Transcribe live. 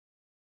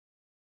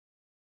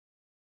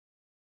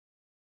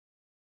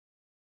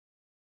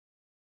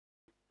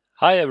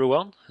Hi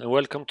everyone, and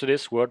welcome to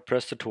this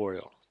WordPress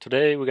tutorial.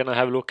 Today we're gonna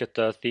have a look at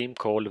a theme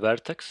called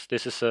Vertex.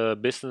 This is a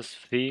business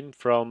theme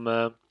from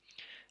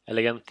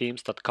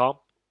elegantthemes.com.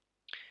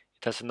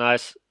 It has a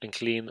nice and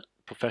clean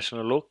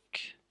professional look.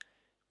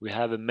 We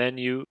have a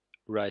menu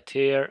right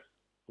here.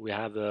 We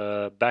have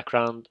a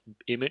background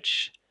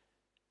image,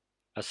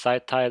 a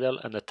site title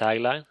and a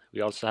tagline.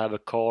 We also have a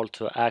call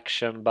to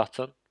action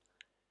button.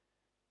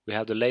 We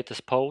have the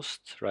latest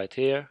post right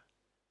here.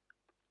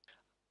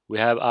 We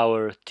have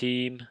our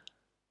theme.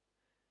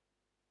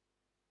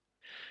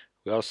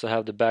 We also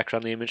have the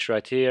background image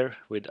right here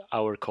with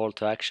our call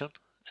to action,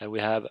 and we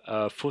have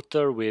a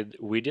footer with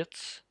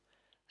widgets,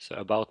 so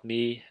about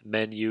me,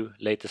 menu,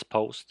 latest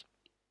post.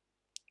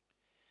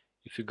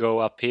 If you go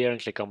up here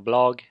and click on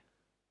blog,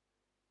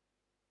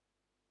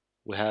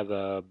 we have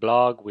a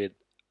blog with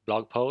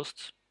blog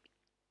posts.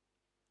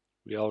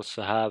 We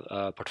also have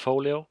a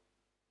portfolio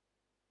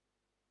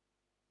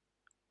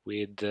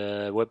with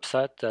the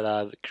website that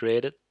I've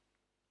created.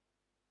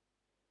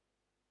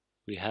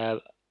 We have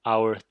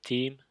our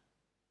team.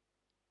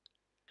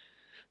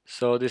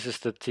 So this is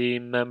the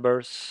team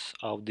members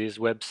of this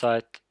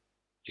website.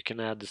 You can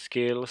add the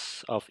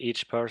skills of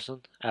each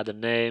person, add a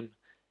name,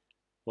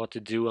 what to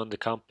do on the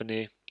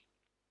company.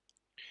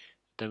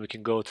 Then we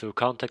can go to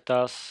contact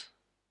us.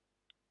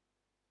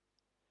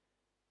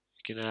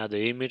 You can add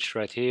the image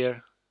right here.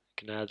 You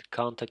can add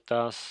contact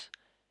us.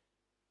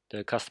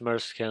 The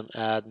customers can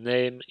add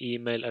name,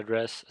 email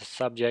address,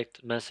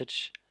 subject,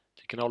 message.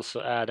 They can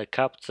also add a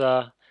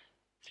CAPTCHA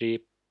 3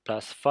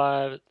 plus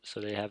 5, so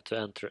they have to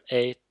enter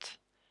 8.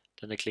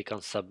 Then they click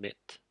on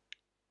submit.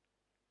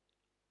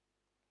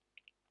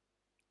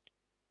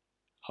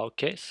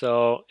 Okay,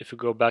 so if we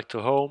go back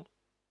to home,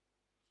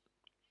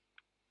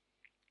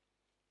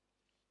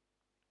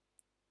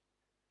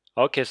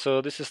 okay,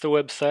 so this is the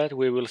website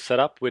we will set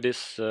up with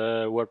this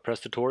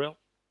WordPress tutorial.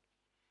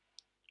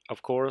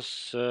 Of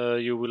course,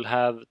 you will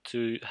have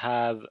to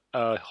have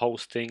a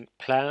hosting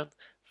plan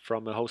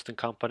from a hosting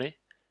company.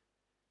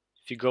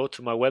 If you go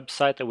to my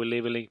website, I will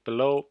leave a link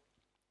below.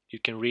 You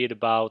can read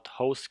about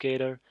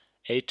HostGator,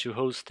 A2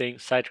 Hosting,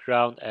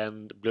 SiteGround,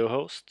 and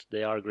Bluehost.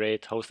 They are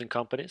great hosting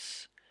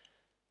companies.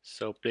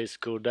 So please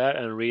go there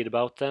and read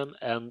about them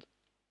and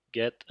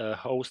get a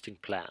hosting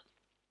plan.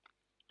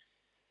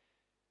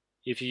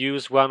 If you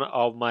use one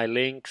of my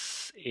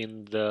links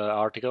in the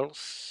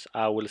articles,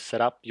 I will set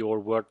up your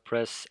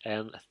WordPress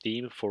and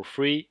theme for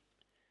free.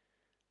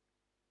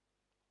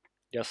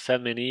 Just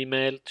send me an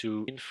email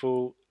to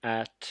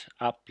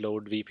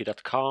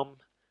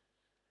info@uploadwp.com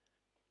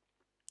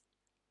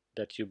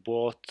that you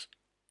bought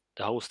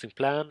the hosting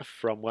plan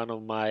from one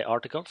of my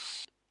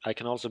articles. I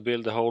can also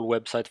build the whole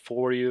website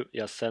for you.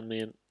 Just send me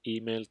an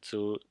email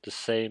to the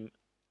same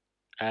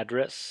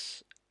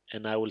address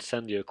and I will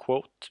send you a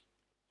quote.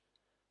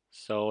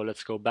 So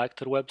let's go back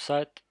to the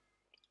website.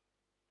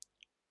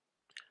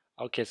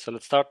 Okay, so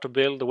let's start to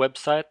build the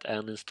website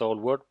and install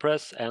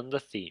WordPress and the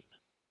theme.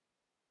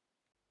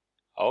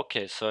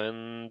 Okay, so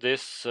in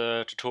this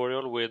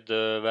tutorial with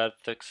the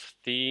Vertex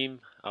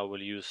theme, I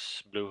will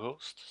use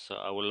Bluehost. So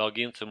I will log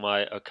into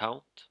my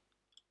account.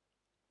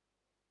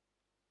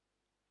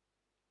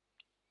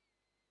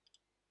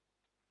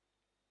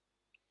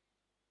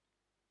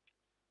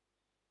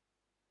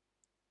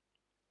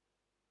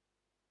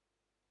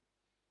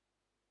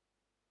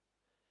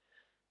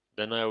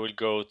 Then I will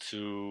go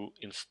to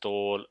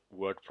install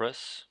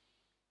WordPress.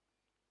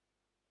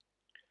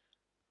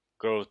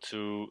 Go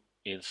to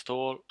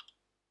install.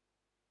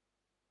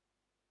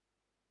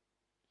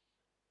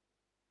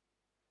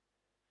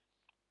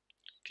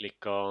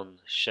 Click on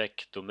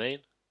check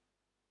domain.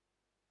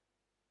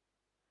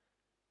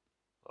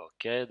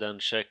 Okay, then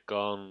check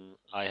on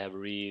I have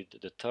read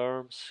the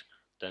terms.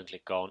 Then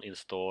click on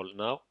install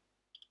now.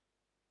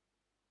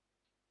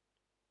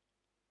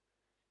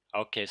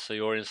 Okay, so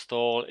your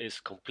install is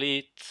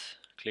complete.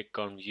 Click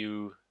on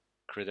view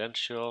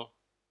credential.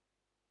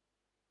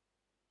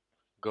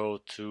 Go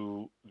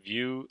to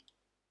view.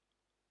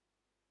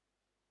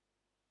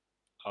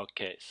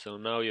 Okay, so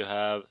now you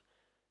have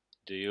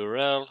the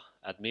URL,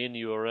 admin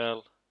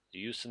URL,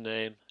 the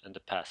username and the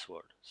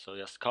password. So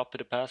just copy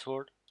the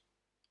password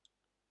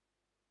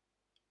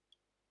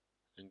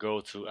and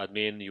go to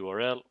admin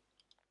URL,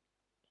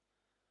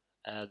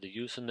 add the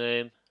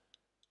username,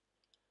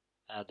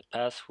 add the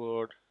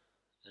password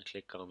and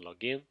click on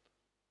login.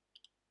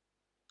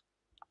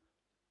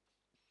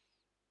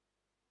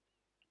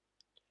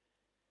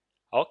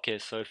 Okay,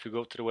 so if you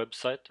go to the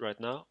website right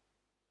now,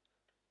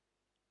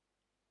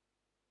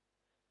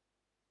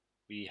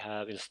 we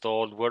have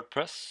installed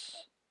WordPress,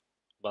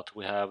 but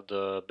we have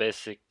the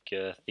basic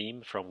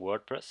theme from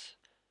WordPress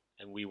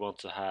and we want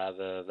to have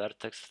a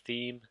Vertex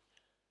theme.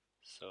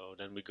 So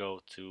then we go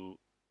to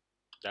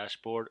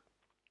dashboard.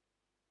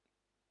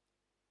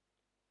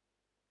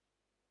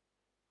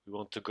 We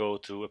want to go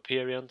to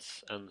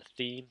appearance and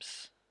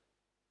themes.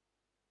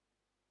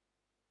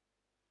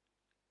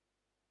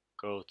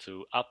 Go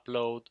to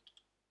upload.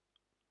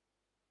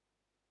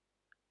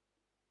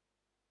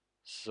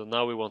 So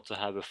now we want to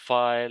have a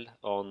file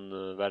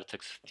on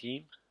Vertex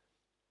Theme.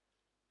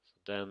 So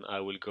then I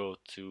will go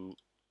to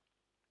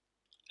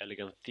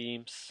Elegant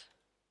Themes.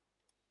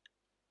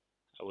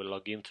 I will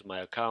log into my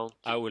account.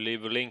 I will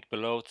leave a link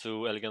below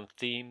to Elegant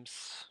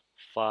Themes.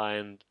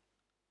 Find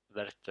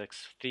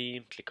Vertex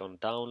Theme, click on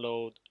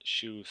download,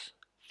 choose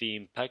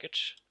theme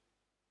package.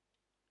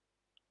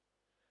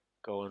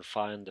 Go and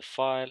find the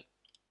file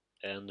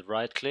and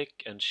right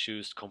click and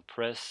choose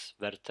compress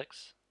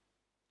vertex.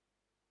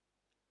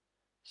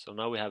 So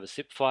now we have a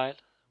zip file.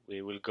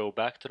 We will go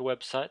back to the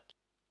website,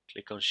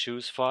 click on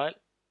choose file,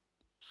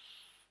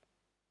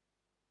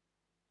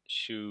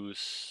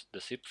 choose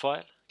the zip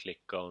file, click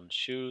on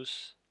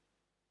choose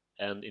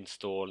and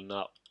install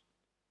now.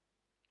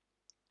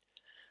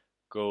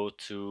 Go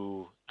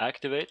to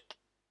activate.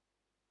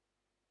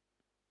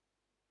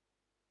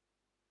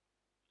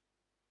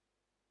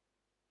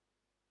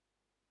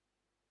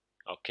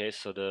 Okay,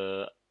 so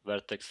the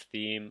Vertex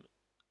theme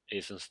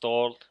is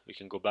installed. We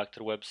can go back to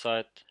the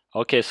website.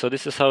 Okay, so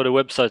this is how the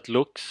website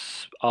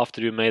looks after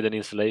you made an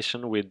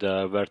installation with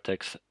the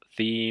Vertex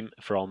theme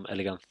from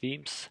Elegant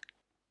Themes.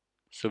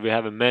 So we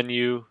have a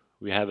menu,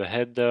 we have a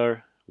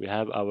header, we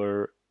have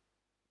our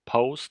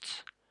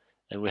posts,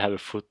 and we have a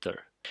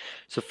footer.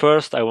 So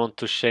first I want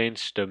to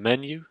change the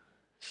menu.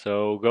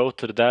 So go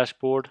to the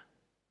dashboard,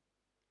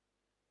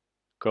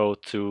 go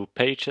to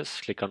pages,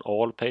 click on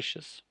all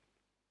pages.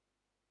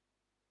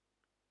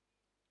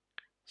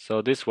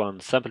 So this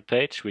one, sample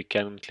page, we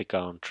can click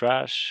on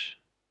trash.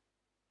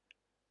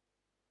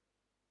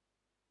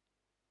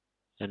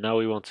 And now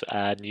we want to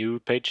add new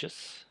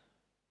pages.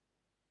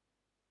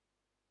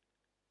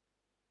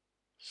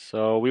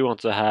 So we want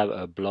to have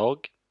a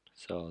blog.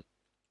 So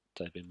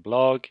type in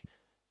blog.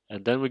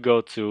 And then we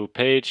go to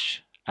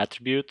page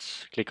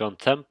attributes, click on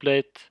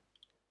template,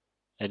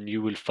 and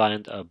you will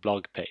find a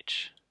blog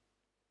page.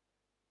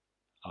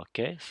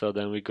 Okay, so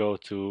then we go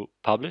to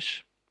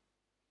publish.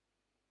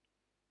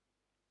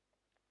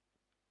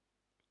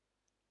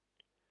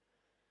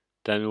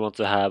 Then we want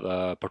to have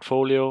a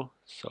portfolio,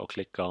 so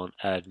click on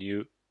add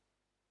new.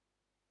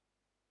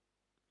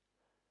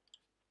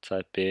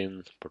 Type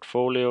in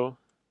portfolio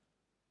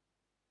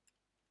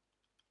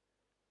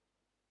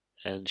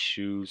and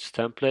choose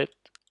template.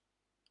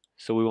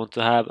 So we want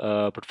to have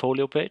a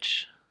portfolio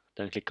page,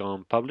 then click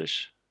on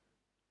publish.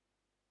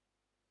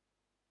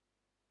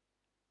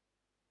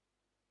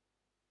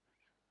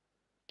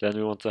 Then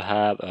we want to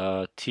have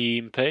a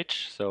theme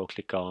page, so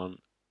click on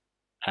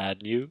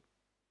add new.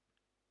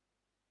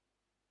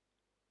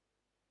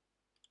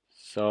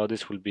 So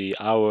this will be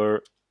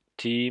our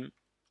theme.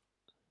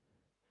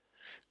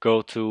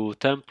 Go to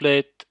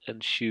template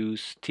and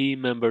choose team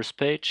members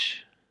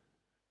page.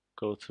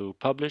 Go to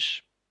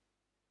publish.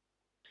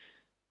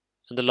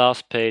 And the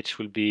last page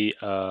will be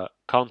a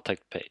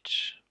contact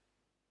page.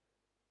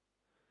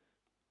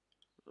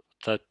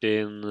 Type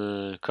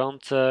in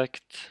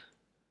contact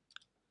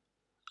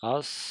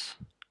us.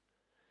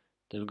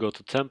 Then go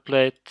to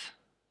template,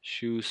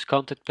 choose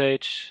contact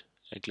page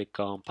and click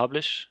on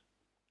publish.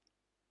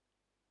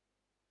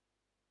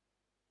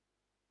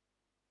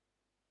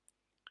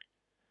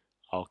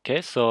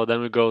 Okay, so then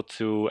we go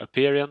to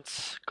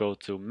appearance, go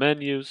to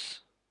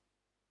menus.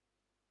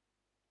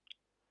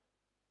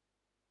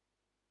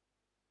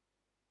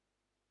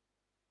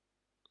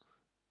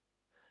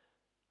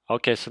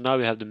 Okay, so now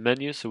we have the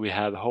menu, so we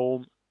have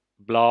home,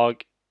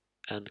 blog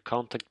and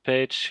contact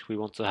page we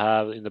want to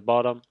have in the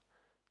bottom.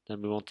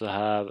 Then we want to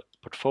have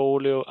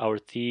portfolio, our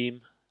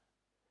theme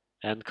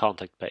and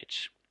contact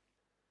page.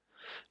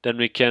 Then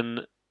we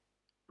can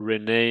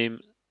rename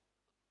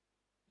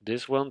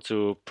this one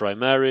to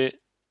primary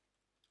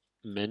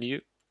menu.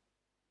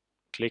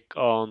 Click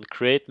on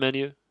create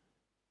menu.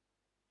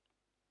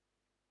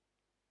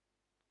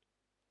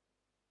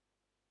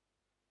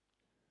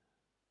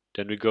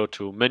 Then we go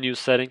to menu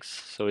settings,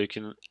 so you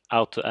can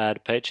auto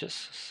add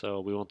pages. So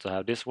we want to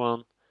have this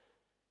one.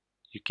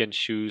 You can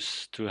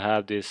choose to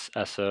have this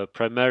as a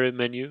primary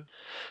menu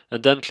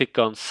and then click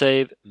on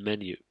save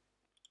menu.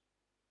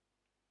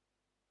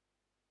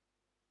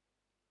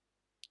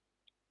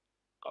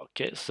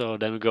 Okay, so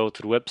then we go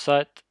to the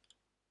website.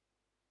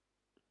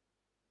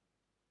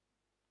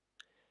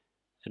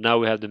 And now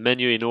we have the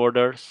menu in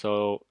order,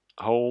 so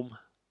home.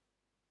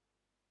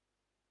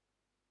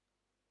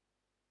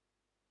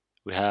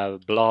 We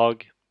have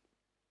blog,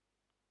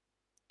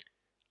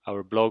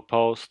 our blog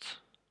post,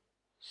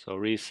 so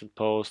recent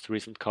posts,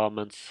 recent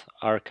comments,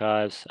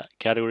 archives,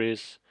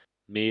 categories,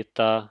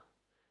 meta.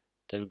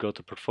 Then we go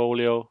to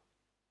portfolio.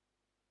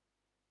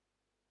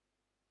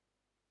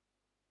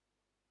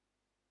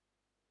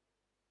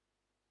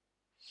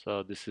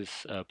 So this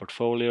is a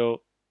portfolio,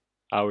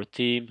 our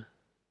theme,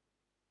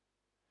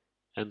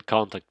 and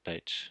contact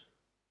page.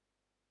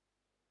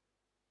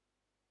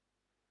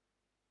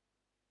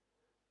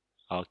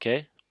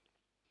 Okay.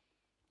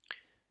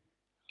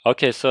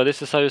 Okay, so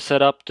this is how you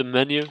set up the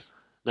menu.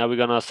 Now we're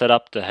gonna set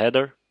up the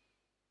header.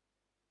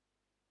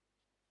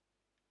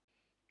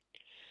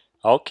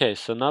 Okay,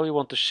 so now we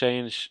want to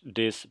change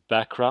this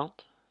background.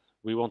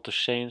 we want to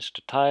change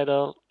the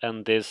title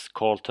and this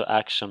call to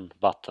action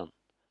button.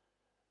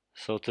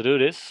 So to do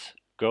this,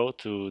 go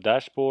to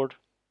dashboard,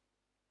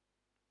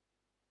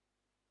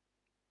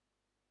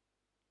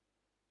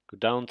 go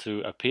down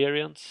to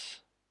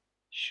appearance,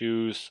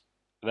 choose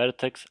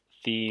Vertex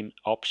Theme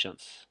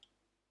options.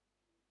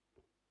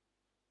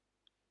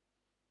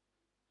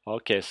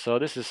 Okay, so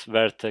this is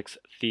Vertex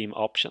Theme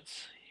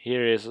options.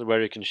 Here is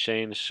where you can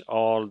change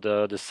all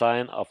the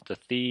design of the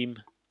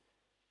theme.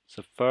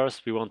 So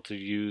first we want to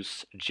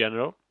use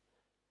general.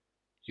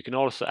 You can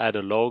also add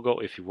a logo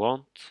if you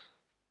want.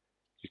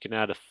 You can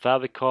add a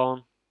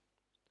favicon,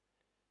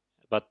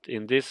 but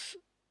in this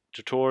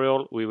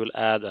tutorial we will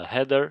add a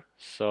header.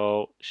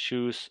 So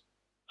choose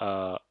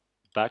a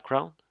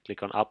background,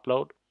 click on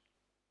upload,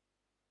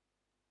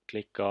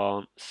 click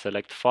on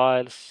select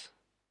files,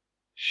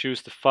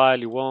 choose the file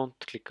you want,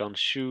 click on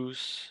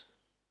choose,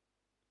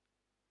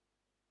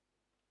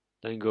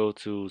 then go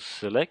to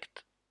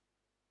select,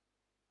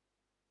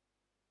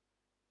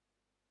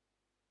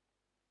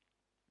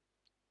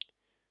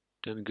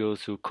 then go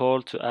to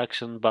call to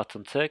action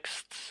button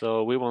text.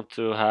 So we want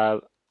to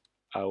have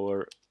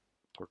our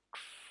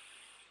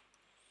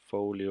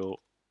portfolio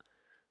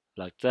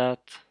like that.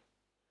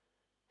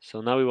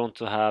 So now we want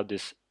to have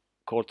this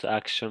call to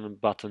action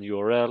button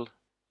URL.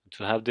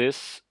 To have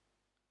this,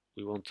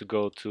 we want to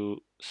go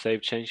to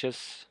save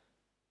changes,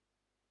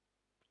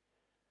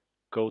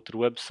 go to the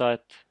website,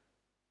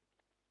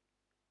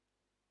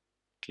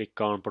 click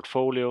on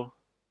portfolio,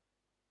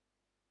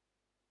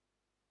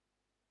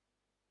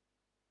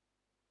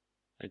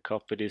 and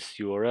copy this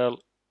URL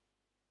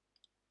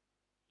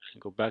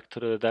and go back to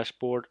the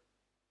dashboard,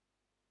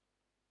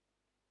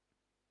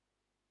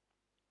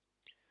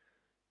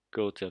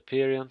 go to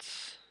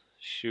appearance,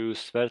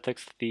 choose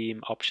Vertex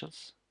Theme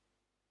options.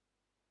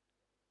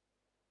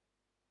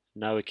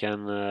 Now we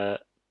can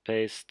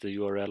paste the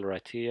URL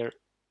right here,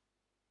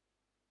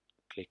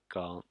 click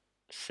on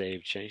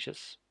save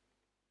changes.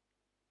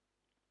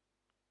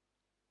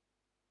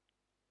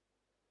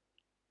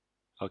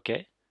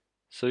 Okay,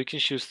 so you can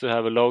choose to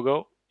have a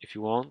logo if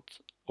you want,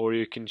 or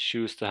you can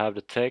choose to have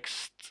the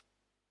text.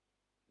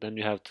 Then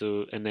you have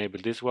to enable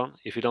this one.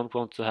 If you don't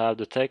want to have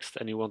the text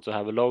and you want to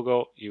have a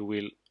logo, you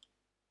will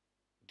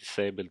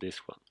disable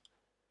this one.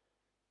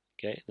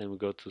 Okay, then we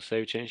go to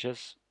save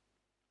changes,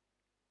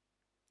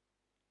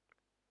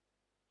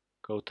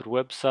 go to the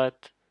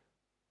website,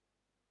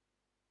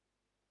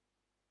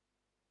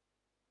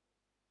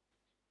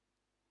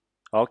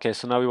 okay,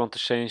 so now we want to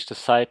change the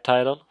site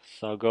title.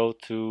 So go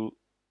to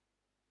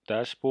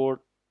dashboard,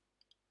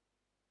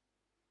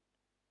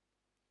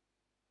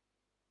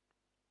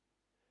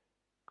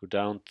 go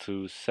down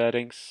to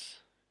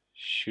settings,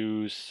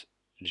 choose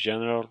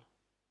general.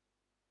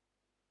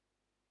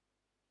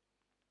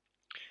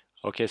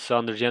 Okay, so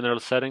under general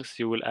settings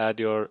you will add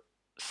your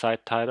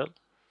site title.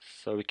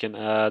 So we can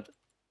add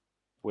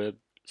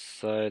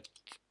website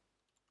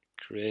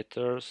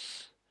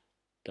creators.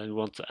 Then we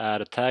want to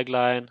add a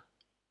tagline.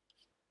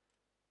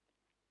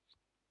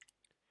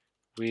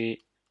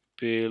 We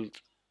build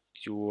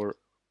your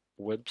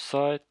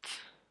website.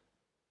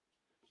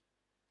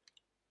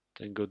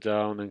 Then go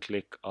down and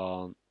click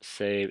on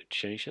save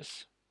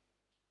changes.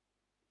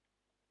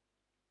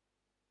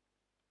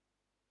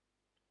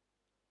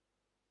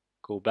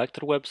 Go back to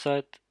the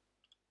website.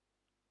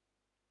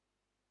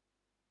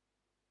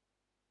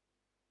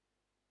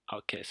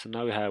 Okay, so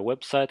now we have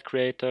website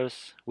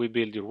creators, we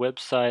build your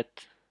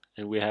website,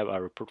 and we have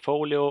our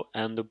portfolio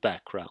and the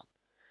background.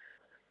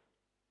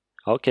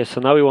 Okay, so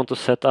now we want to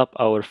set up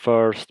our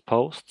first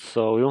post.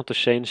 So we want to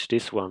change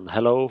this one,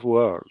 hello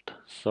world.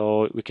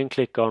 So we can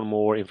click on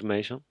more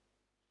information.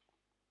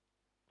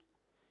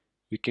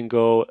 We can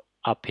go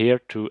up here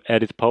to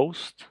edit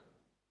post.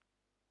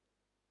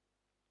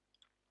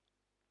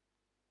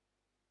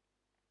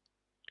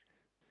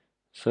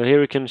 So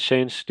here we can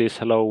change this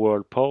hello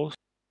world post.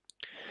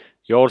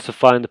 You also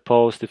find the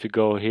post if you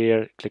go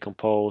here, click on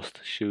post,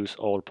 choose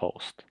all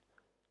post.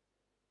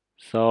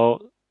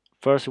 So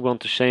first we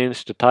want to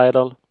change the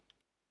title.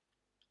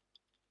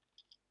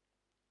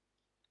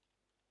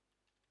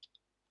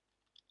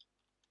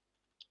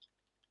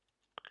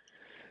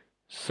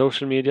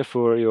 Social media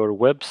for your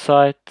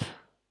website.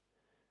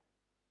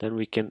 Then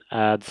we can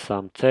add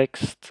some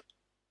text.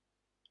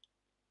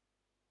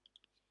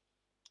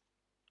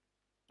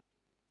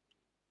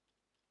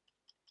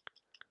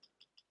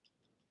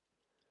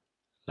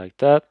 Like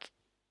that.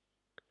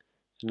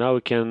 Now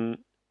we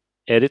can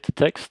edit the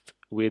text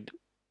with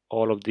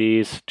all of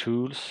these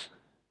tools.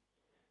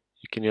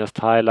 You can just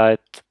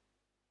highlight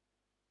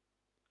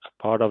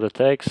a part of the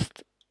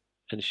text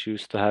and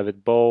choose to have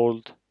it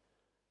bold,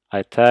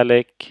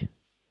 italic. You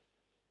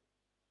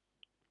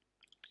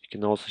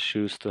can also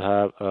choose to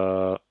have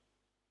a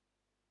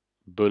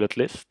bullet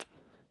list.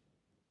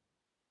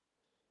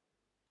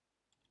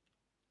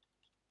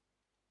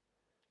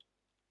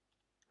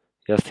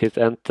 Just hit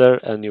enter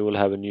and you will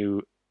have a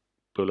new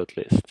bullet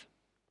list.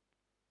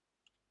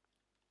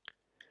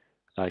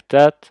 Like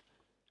that.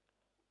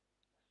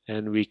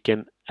 And we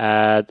can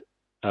add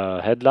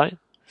headline.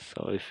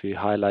 So if we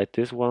highlight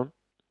this one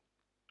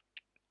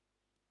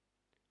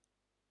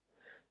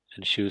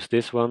and choose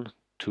this one,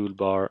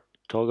 toolbar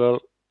toggle,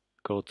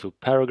 go to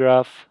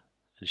paragraph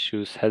and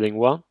choose heading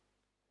 1,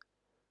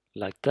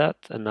 like that,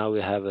 and now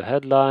we have a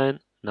headline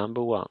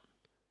number 1.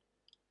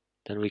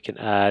 Then we can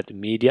add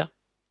media.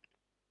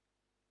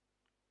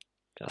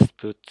 Just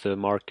put the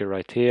marker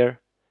right here,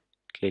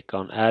 click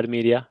on add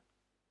media.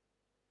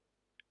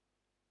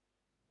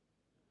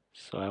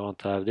 So I want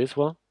to have this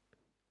one.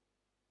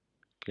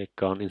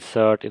 Click on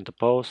insert into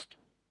post.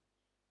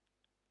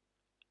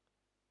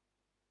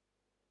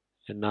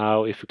 And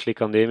now if we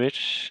click on the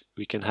image,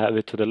 we can have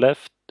it to the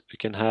left, we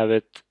can have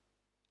it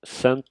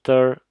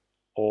center,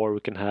 or we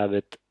can have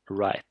it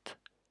right.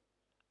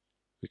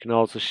 We can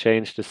also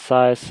change the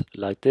size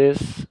like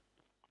this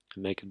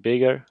and make it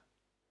bigger.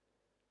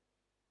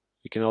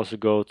 We can also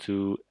go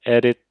to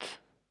edit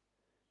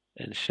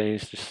and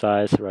change the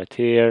size right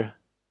here.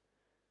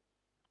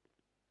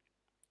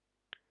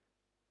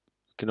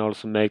 We can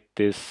also make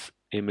this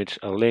image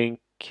a link,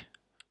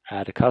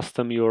 add a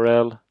custom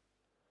URL.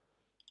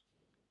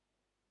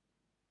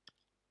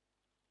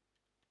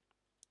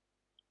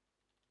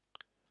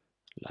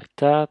 Like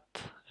that,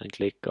 and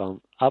click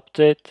on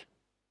update.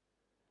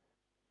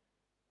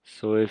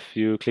 So if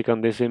you click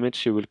on this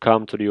image, you will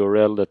come to the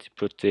URL that you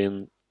put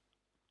in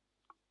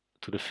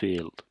to the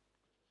field.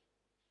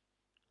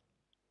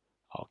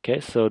 Okay,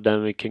 so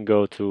then we can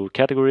go to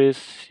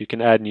categories. You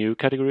can add new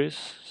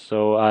categories.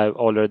 So I've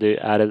already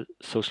added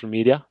social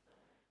media.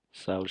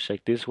 So I will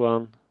check this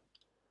one.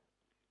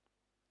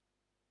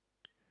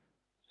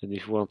 And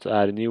if you want to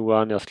add a new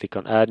one, just click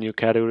on add new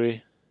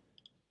category.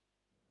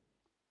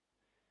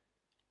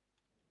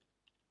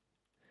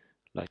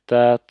 Like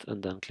that,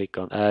 and then click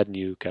on add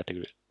new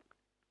category.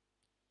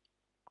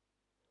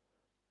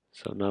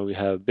 So now we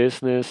have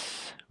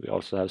business. We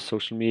also have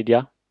social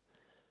media.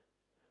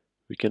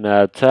 We can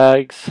add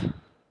tags.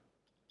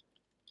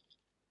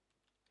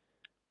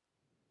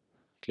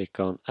 Click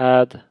on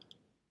add,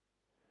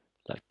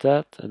 like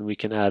that, and we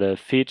can add a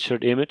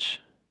featured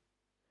image.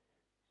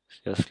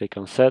 Just click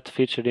on set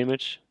featured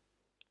image.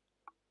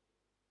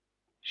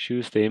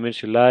 Choose the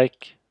image you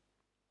like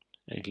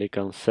and click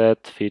on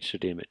set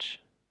featured image.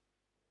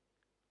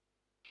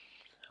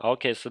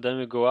 Okay, so then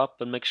we go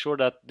up and make sure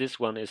that this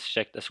one is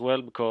checked as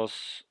well,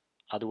 because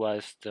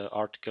otherwise the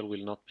article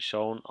will not be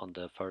shown on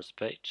the first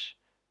page,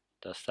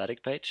 the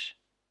static page.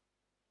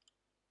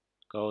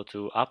 Go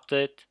to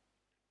update.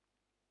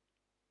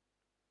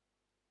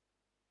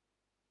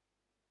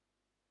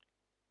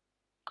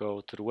 Go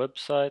to the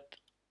website.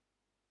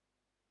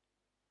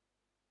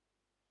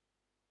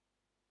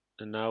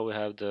 And now we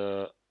have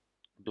the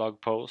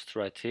blog post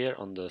right here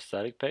on the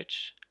static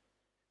page.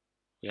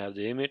 We have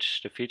the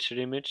image, the featured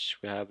image,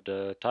 we have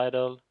the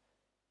title,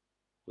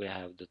 we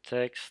have the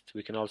text.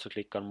 We can also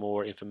click on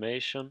more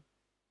information.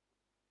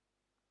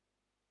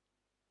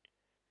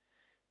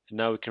 And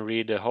now we can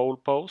read the whole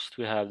post.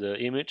 We have the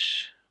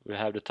image, we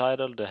have the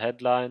title, the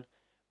headline.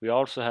 We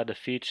also had the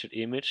featured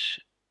image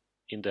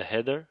in the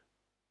header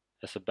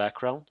as a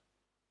background.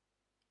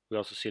 We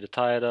also see the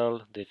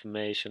title, the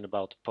information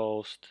about the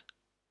post,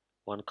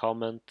 one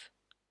comment.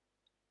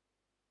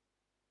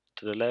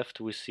 To the left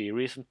we see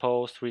recent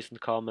posts,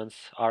 recent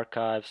comments,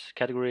 archives,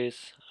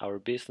 categories, our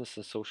business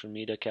and social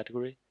media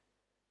category,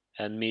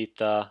 and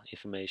meta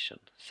information,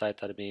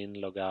 site admin,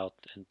 logout,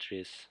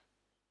 entries,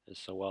 and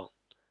so on.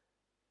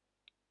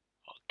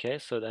 Okay,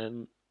 so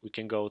then we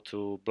can go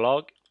to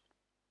blog,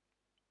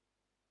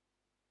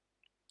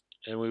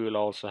 and we will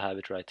also have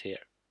it right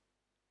here.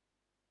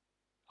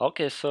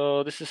 Okay,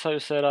 so this is how you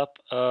set up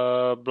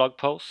a blog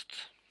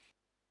post.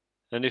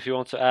 And if you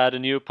want to add a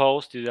new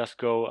post, you just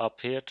go up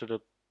here to the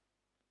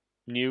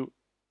new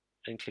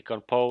and click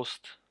on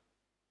post,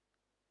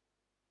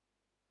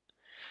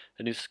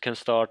 and you can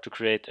start to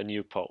create a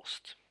new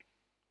post.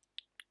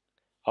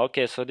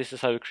 Okay, so this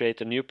is how you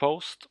create a new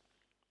post.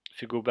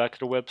 If you go back to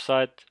the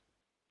website.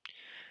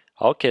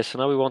 Okay, so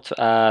now we want to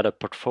add a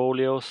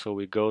portfolio, so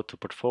we go to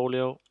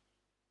portfolio.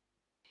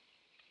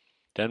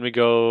 Then we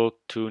go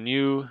to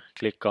new,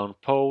 click on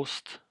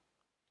post.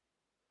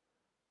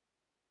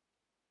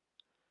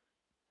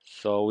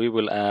 So we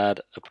will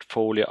add a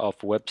portfolio of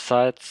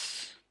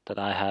websites that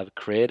I have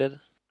created.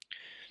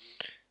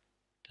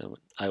 Then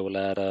I will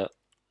add a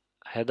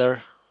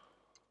header,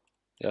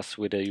 just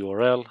with a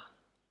URL.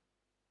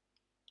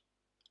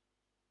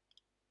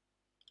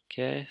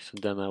 Okay, so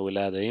then I will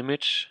add an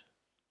image.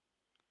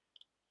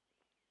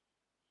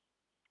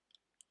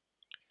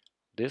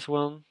 This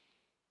one,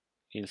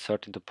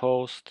 insert into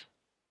post.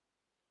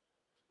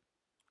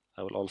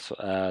 I will also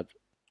add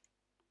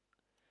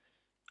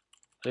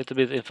a little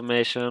bit of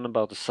information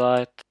about the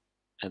site,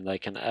 and I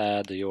can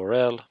add the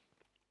URL.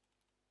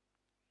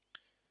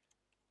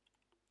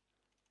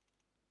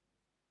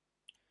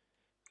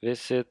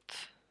 Visit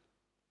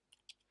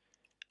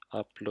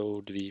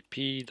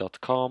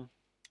UploadWP.com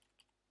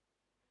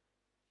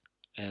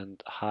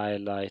and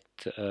highlight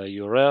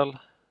URL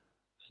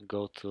and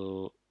go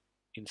to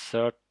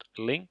insert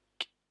link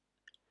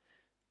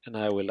and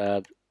I will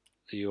add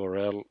the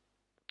URL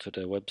to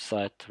the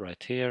website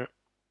right here.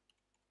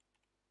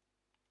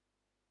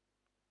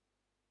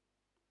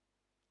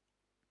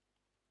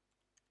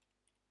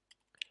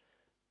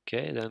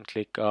 Okay, then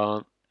click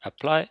on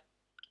apply.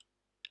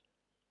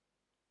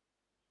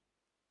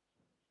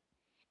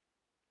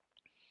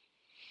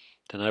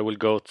 Then I will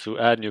go to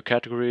add new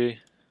category.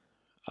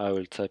 I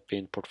will type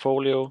in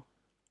portfolio.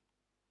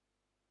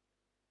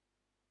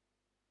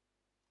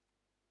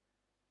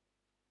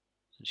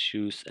 And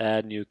choose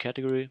add new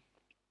category.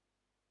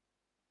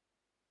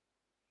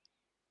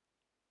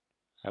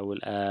 I will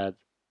add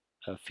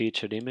a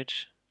featured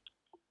image.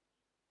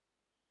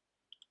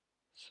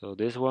 So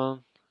this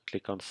one,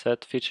 click on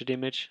set featured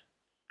image.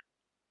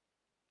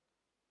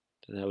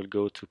 Then I will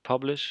go to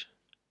publish.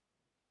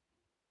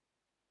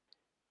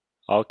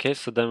 Okay,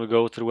 so then we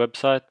go to the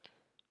website.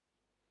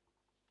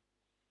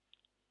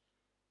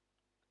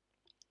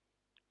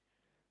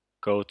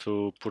 Go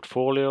to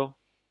portfolio.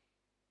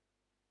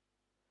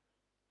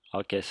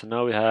 Okay, so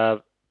now we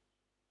have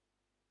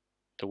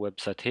the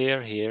website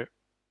here.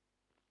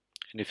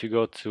 And if you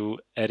go to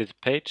edit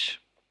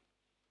page,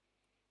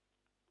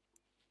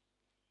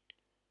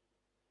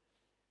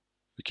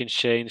 we can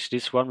change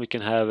this one. We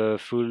can have a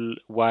full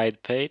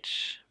wide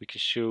page. We can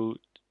show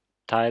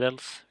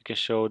titles. We can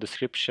show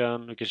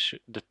description. We can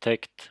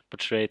detect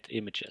portrait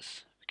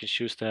images. We can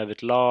choose to have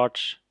it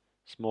large,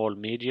 small,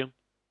 medium.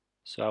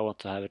 So I want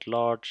to have it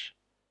large.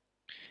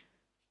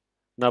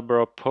 Number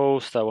of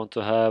posts, I want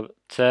to have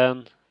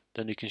 10.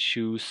 Then you can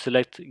choose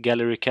select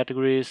gallery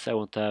categories. I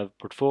want to have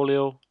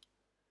portfolio.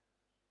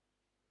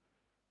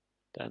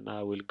 Then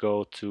I will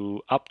go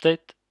to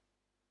update.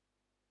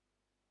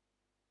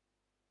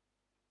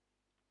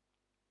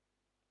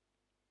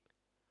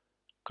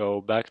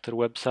 Go back to the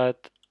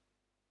website.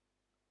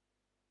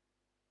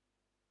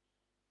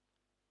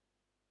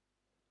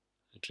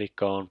 And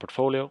click on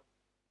portfolio.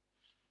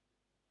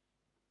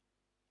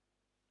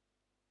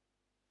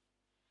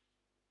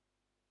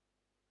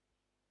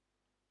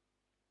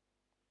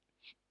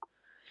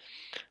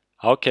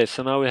 Okay,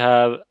 so now we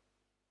have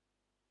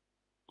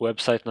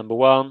website number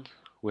 1.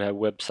 We have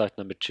website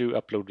number 2,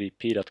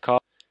 UploadWP.com.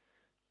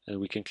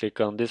 And we can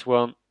click on this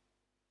one.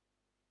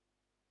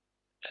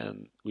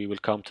 And we will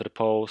come to the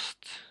post.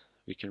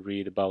 We can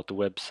read about the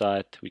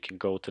website. We can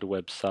go to the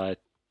website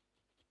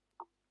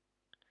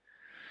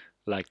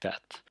like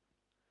that.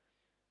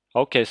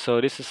 Okay, so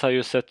this is how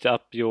you set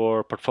up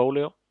your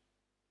portfolio,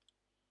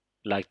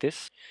 like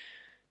this.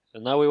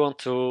 And now we want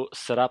to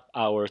set up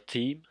our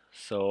theme.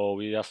 So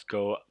we just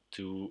go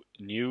to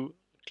new,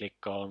 click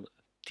on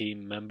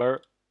theme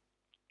member.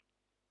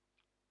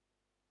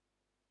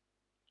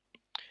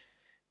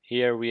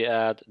 Here we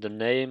add the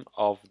name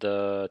of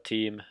the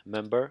team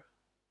member,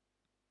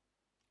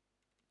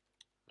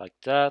 like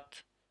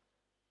that.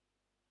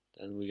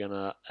 Then we're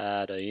gonna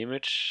add an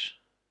image,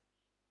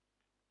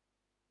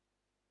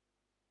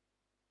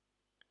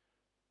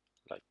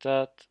 like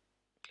that.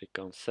 Click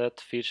on set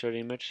featured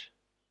image.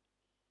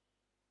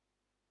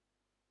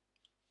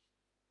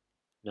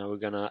 Now we're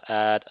gonna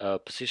add a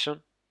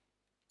position.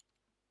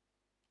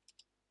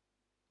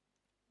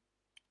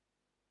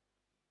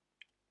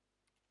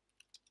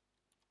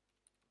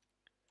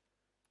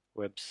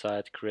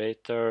 Website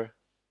creator.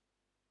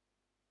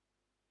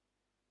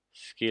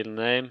 Skill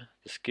name,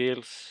 the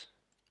skills.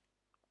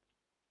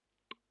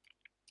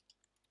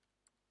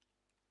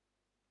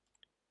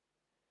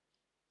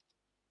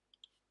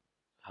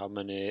 How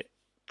many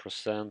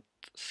percent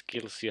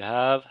skills you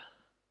have.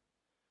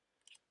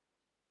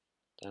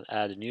 Then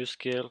add a new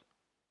skill.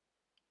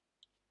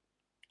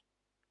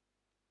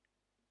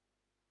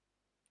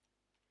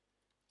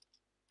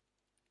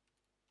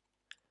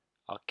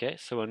 Okay,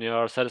 so when you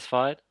are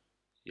satisfied,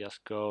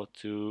 just go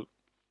to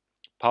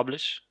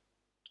publish.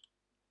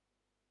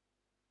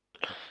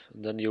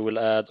 And then you will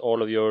add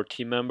all of your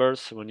team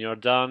members. When you're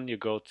done, you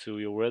go to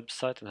your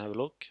website and have a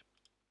look.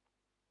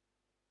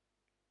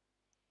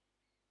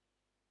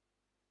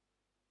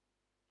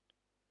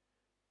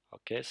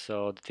 Okay,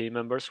 so the team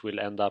members will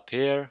end up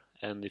here.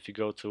 And if you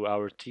go to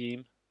our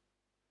team,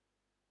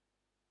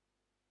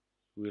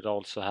 we'll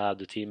also have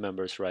the team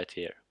members right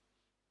here.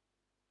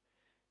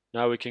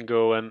 Now we can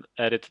go and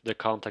edit the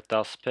contact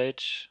us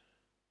page.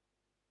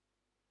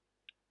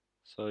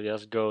 So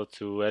just go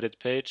to edit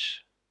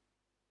page.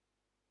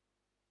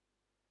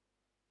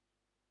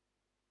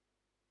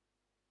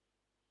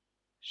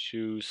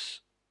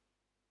 Choose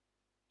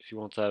if you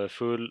want to have a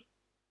full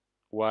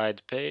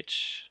wide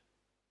page,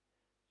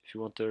 if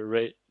you want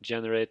to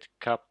generate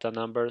CAPTCHA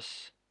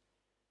numbers,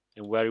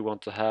 and where you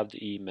want to have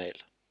the email.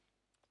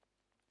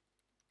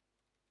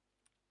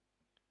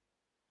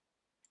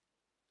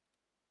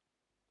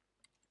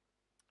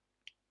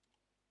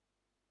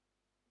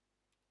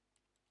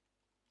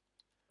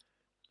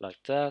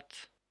 Like that.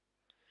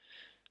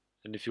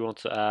 And if you want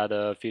to add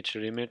a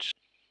featured image,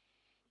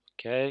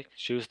 okay,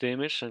 choose the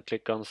image and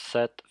click on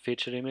set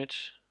featured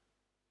image.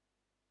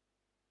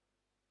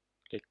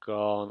 Click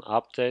on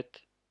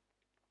update.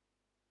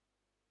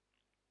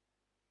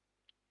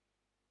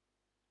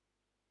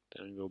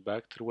 Then go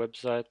back to the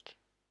website,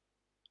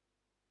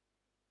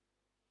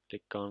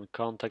 click on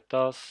contact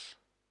us.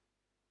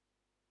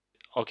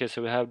 Okay,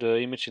 so we have the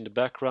image in the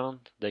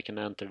background. They can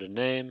enter the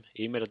name,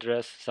 email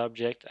address,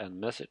 subject, and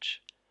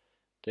message.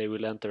 They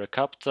will enter a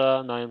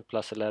CAPTCHA. 9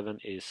 plus 11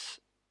 is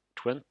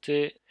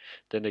 20.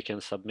 Then they can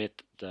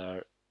submit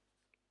their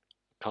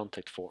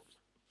contact form.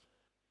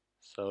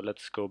 So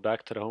let's go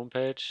back to the home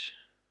page.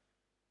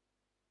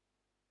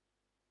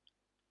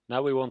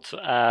 Now we want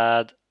to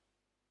add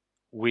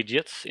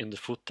widgets in the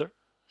footer.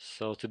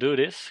 So to do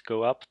this,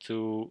 go up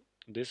to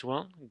this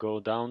one, go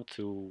down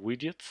to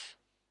widgets.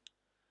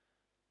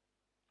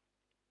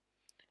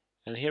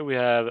 And here we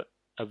have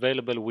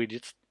available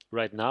widgets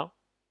right now.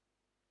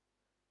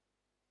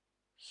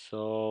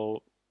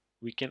 So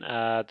we can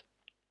add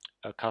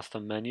a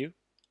custom menu.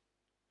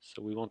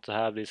 So we want to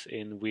have this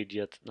in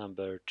widget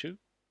number 2.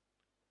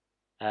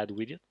 Add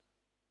widget.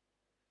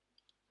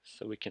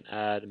 So we can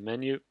add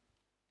menu,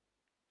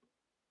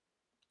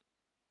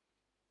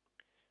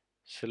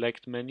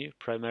 select menu,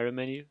 primary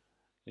menu,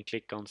 and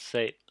click on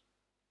save.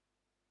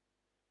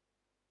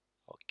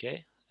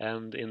 Okay,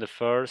 and in the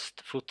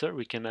first footer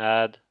we can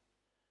add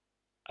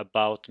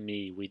about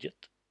me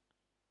widget.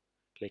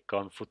 Click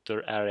on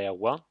footer area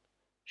 1,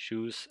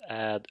 choose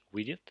add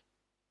widget.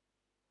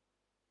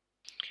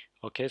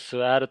 Okay,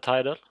 so add a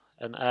title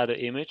and add an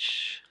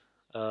image,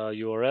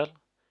 URL,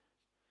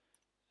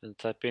 and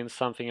type in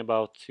something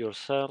about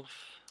yourself,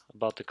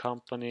 about the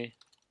company,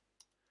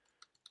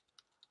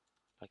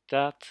 like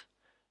that,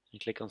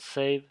 and click on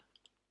save.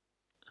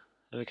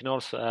 And we can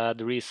also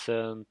add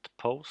recent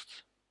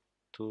posts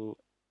to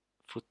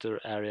footer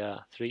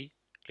area 3.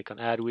 Click on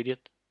add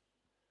widget,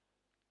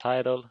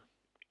 title,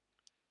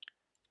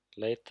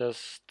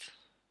 latest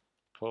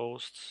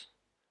posts,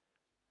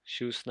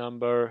 choose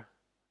number,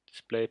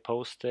 display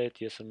post date,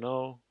 yes or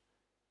no,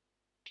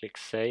 click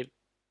save,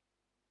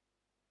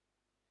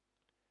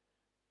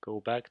 go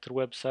back to the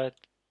website.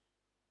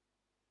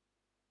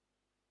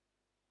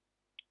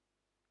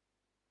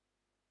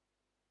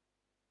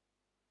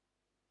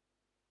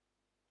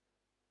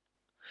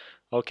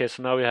 Okay,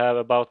 so now we have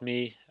about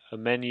me, a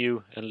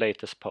menu, and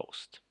latest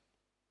post.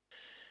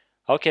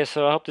 Okay,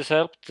 so I hope this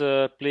helped.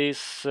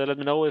 Please let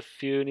me know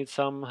if you need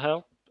some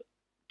help.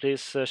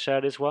 Please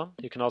share this one.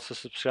 You can also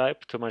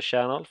subscribe to my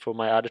channel for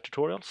my other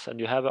tutorials, and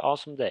you have an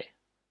awesome day.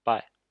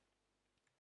 Bye.